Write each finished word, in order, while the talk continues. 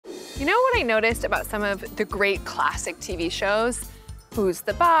You know what I noticed about some of the great classic TV shows? Who's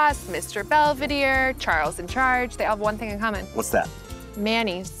the Boss, Mr. Belvedere, Charles in Charge, they all have one thing in common. What's that?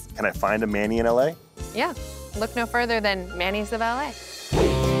 Mannies. Can I find a Manny in LA? Yeah, look no further than Mannies of LA.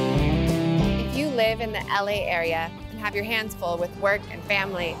 If you live in the LA area and have your hands full with work and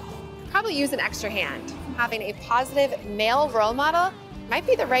family, you could probably use an extra hand. Having a positive male role model might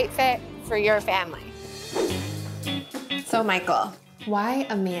be the right fit for your family. So Michael, why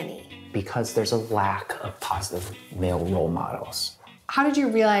a Manny? Because there's a lack of positive male role models. How did you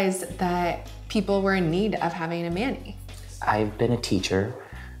realize that people were in need of having a Manny? I've been a teacher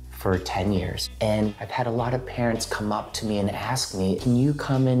for 10 years, and I've had a lot of parents come up to me and ask me, can you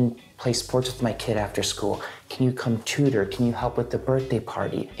come and play sports with my kid after school? Can you come tutor? Can you help with the birthday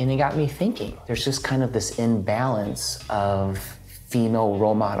party? And it got me thinking. There's just kind of this imbalance of female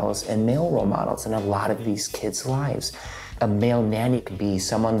role models and male role models in a lot of these kids' lives. A male nanny could be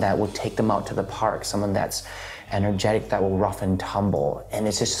someone that will take them out to the park, someone that's energetic, that will rough and tumble. And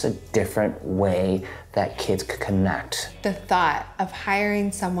it's just a different way that kids could connect. The thought of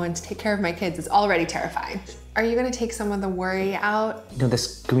hiring someone to take care of my kids is already terrifying. Are you gonna take some of the worry out? You know, the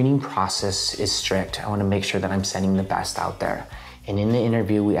screening process is strict. I wanna make sure that I'm sending the best out there. And in the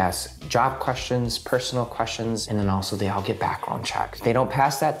interview, we ask job questions, personal questions, and then also they all get background checks. If they don't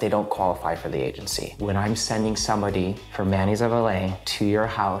pass that, they don't qualify for the agency. When I'm sending somebody from Mannies of LA to your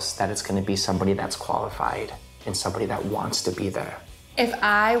house, that it's gonna be somebody that's qualified and somebody that wants to be there. If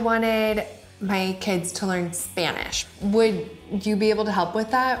I wanted my kids to learn Spanish, would you be able to help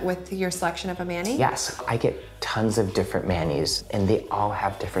with that, with your selection of a Manny? Yes, I get tons of different Mannies, and they all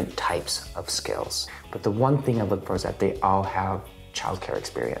have different types of skills. But the one thing I look for is that they all have childcare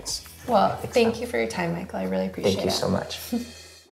experience. Well, thank you for your time, Michael. I really appreciate it. Thank you so much.